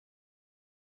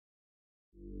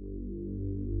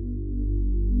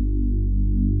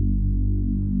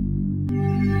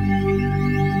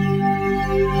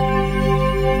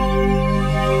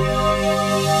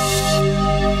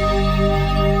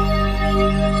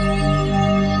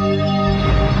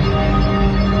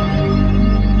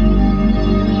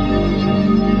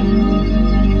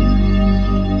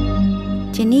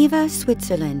Geneva,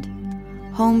 Switzerland,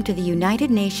 home to the United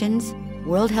Nations,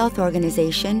 World Health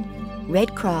Organization,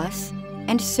 Red Cross,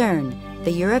 and CERN,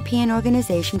 the European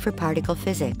Organization for Particle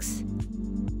Physics.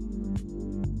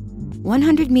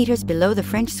 100 meters below the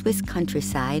French-Swiss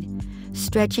countryside,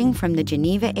 stretching from the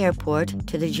Geneva airport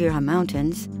to the Jura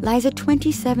Mountains, lies a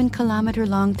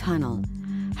 27-kilometer-long tunnel,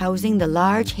 housing the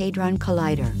Large Hadron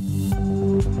Collider.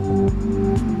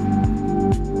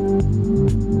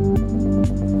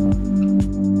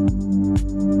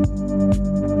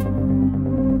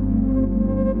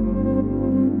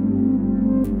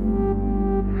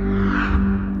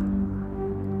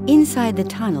 Inside the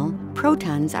tunnel,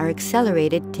 protons are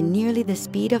accelerated to nearly the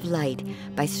speed of light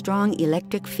by strong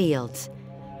electric fields,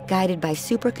 guided by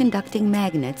superconducting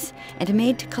magnets and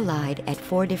made to collide at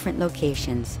 4 different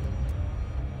locations.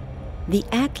 The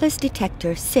ATLAS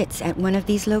detector sits at one of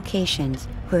these locations,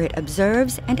 where it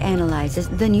observes and analyzes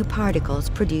the new particles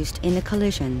produced in the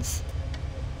collisions.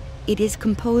 It is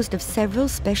composed of several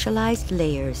specialized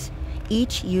layers,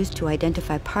 each used to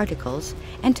identify particles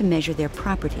and to measure their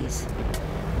properties.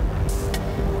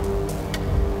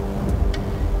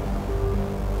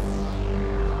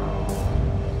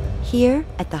 Here,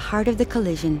 at the heart of the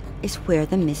collision, is where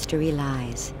the mystery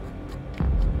lies.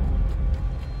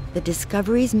 The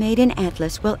discoveries made in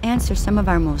ATLAS will answer some of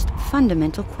our most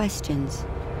fundamental questions.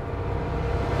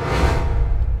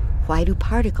 Why do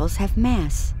particles have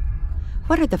mass?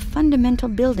 What are the fundamental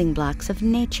building blocks of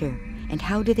nature, and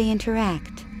how do they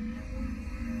interact?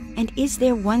 And is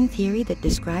there one theory that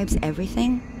describes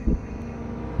everything?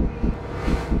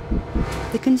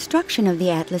 The construction of the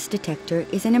ATLAS detector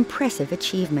is an impressive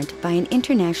achievement by an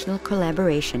international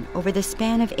collaboration over the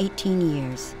span of 18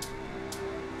 years.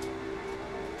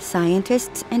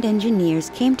 Scientists and engineers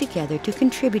came together to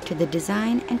contribute to the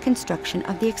design and construction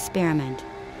of the experiment,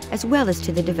 as well as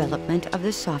to the development of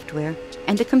the software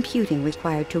and the computing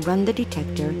required to run the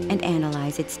detector and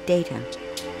analyze its data.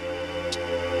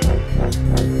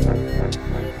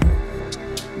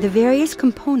 The various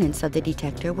components of the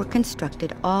detector were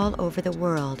constructed all over the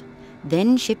world,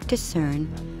 then shipped to CERN,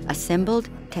 assembled,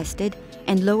 tested,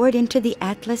 and lowered into the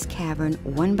ATLAS cavern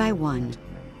one by one.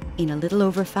 In a little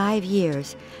over 5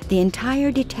 years, the entire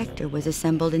detector was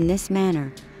assembled in this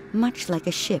manner, much like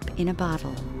a ship in a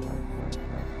bottle.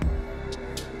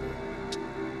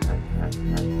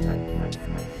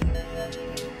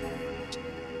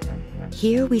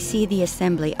 Here we see the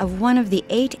assembly of one of the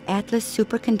 8 ATLAS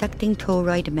superconducting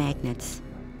toroid magnets.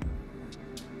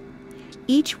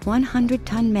 Each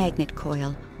 100-ton magnet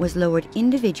coil was lowered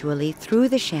individually through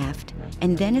the shaft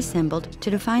and then assembled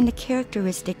to define the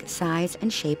characteristic size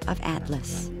and shape of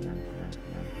ATLAS.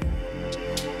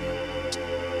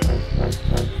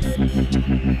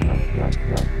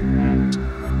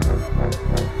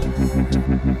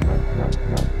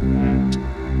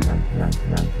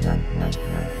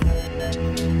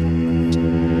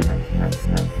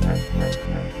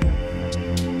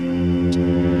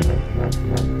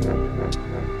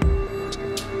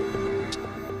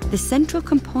 The central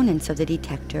components of the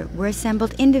detector were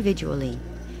assembled individually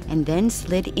and then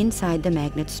slid inside the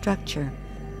magnet structure.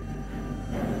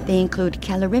 They include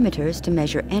calorimeters to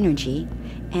measure energy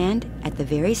and, at the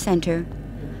very center,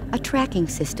 a tracking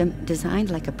system designed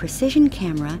like a precision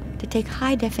camera to take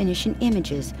high-definition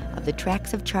images of the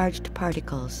tracks of charged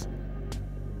particles.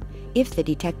 If the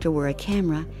detector were a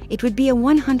camera, it would be a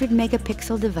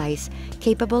 100-megapixel device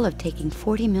capable of taking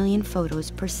 40 million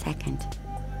photos per second.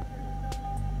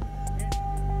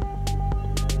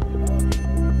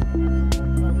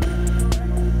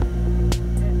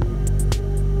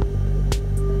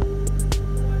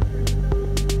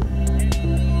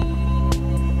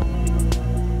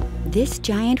 This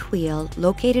giant wheel,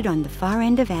 located on the far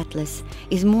end of ATLAS,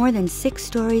 is more than 6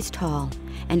 stories tall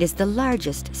and is the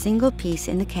largest single piece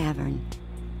in the cavern.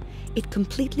 It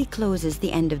completely closes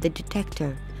the end of the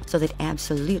detector so that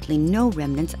absolutely no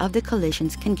remnants of the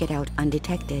collisions can get out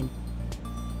undetected.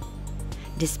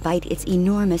 Despite its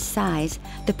enormous size,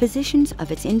 the positions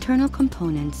of its internal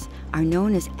components are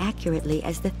known as accurately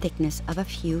as the thickness of a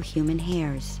few human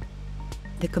hairs.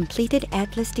 The completed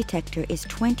ATLAS detector is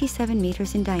 27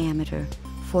 meters in diameter,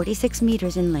 46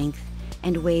 meters in length,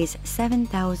 and weighs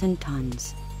 7,000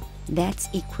 tons. That's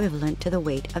equivalent to the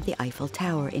weight of the Eiffel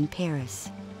Tower in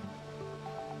Paris.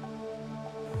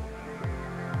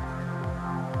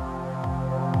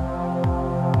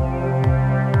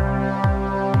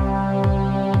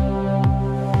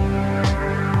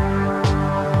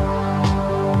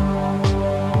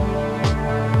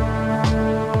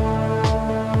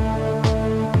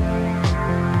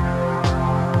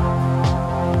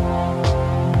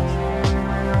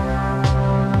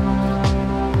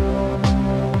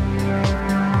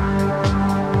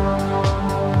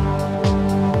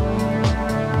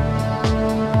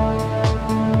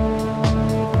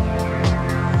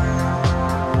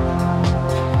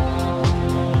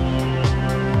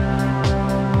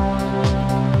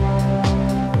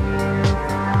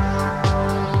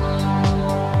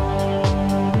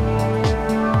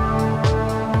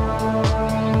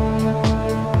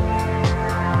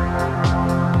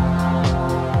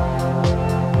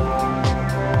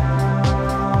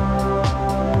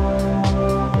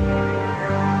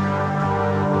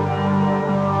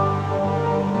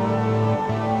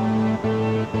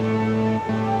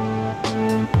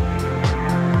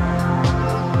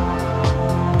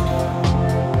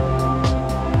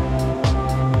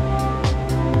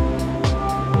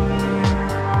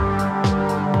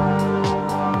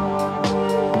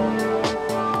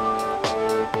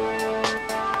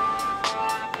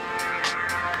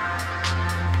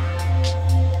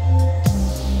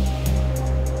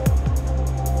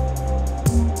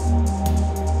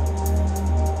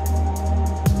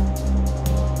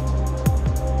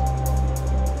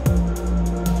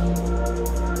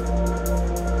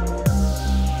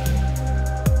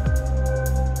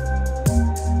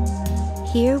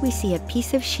 Here we see a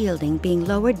piece of shielding being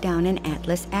lowered down an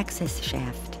Atlas access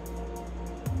shaft.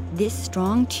 This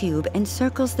strong tube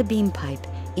encircles the beam pipe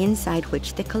inside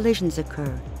which the collisions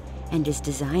occur and is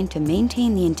designed to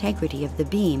maintain the integrity of the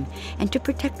beam and to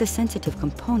protect the sensitive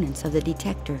components of the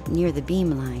detector near the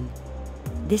beam line.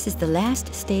 This is the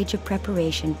last stage of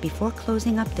preparation before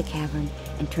closing up the cavern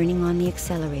and turning on the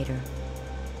accelerator.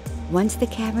 Once the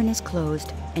cavern is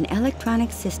closed, an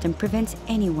electronic system prevents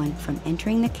anyone from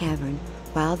entering the cavern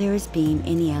while there is beam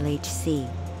in the LHC.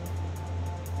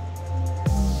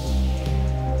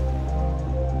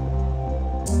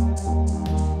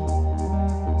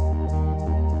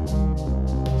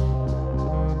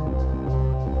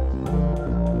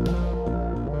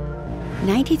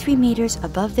 "93 meters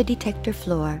above the detector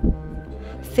floor,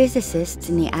 physicists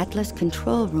in the Atlas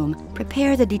control room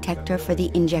prepare the detector for the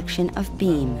injection of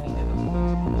beam.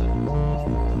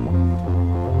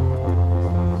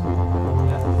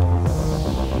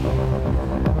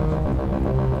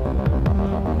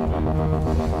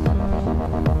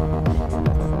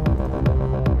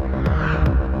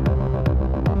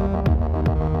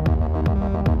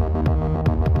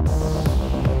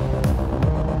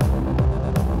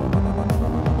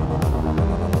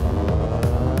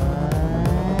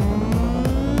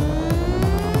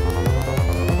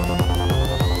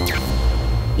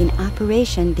 In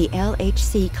operation, the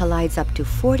LHC collides up to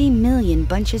 40 million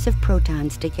bunches of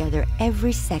protons together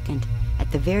every second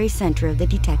at the very center of the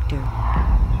detector.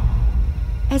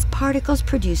 As particles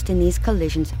produced in these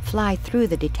collisions fly through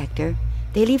the detector,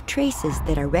 they leave traces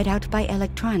that are read out by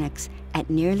electronics at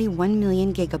nearly 1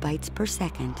 million gigabytes per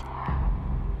second.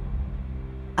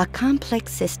 A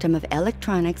complex system of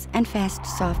electronics and fast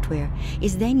software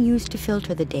is then used to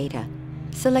filter the data,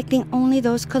 selecting only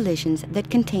those collisions that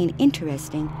contain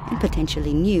interesting and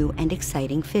potentially new and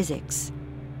exciting physics.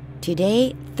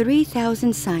 Today,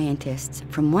 3,000 scientists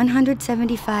from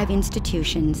 175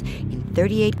 institutions in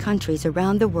 38 countries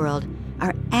around the world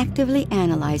are actively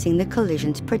analyzing the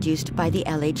collisions produced by the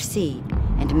LHC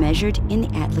and measured in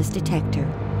the Atlas detector.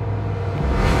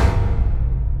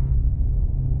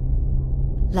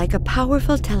 Like a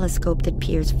powerful telescope that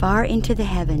peers far into the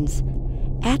heavens,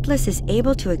 Atlas is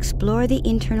able to explore the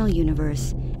internal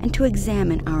universe and to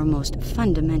examine our most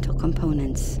fundamental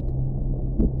components.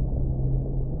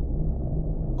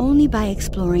 Only by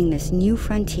exploring this new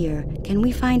frontier can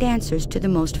we find answers to the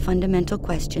most fundamental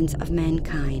questions of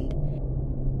mankind.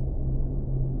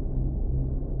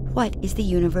 What is the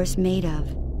universe made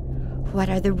of? What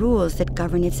are the rules that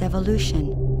govern its evolution?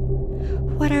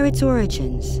 What are its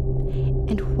origins?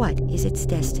 And what is its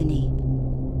destiny?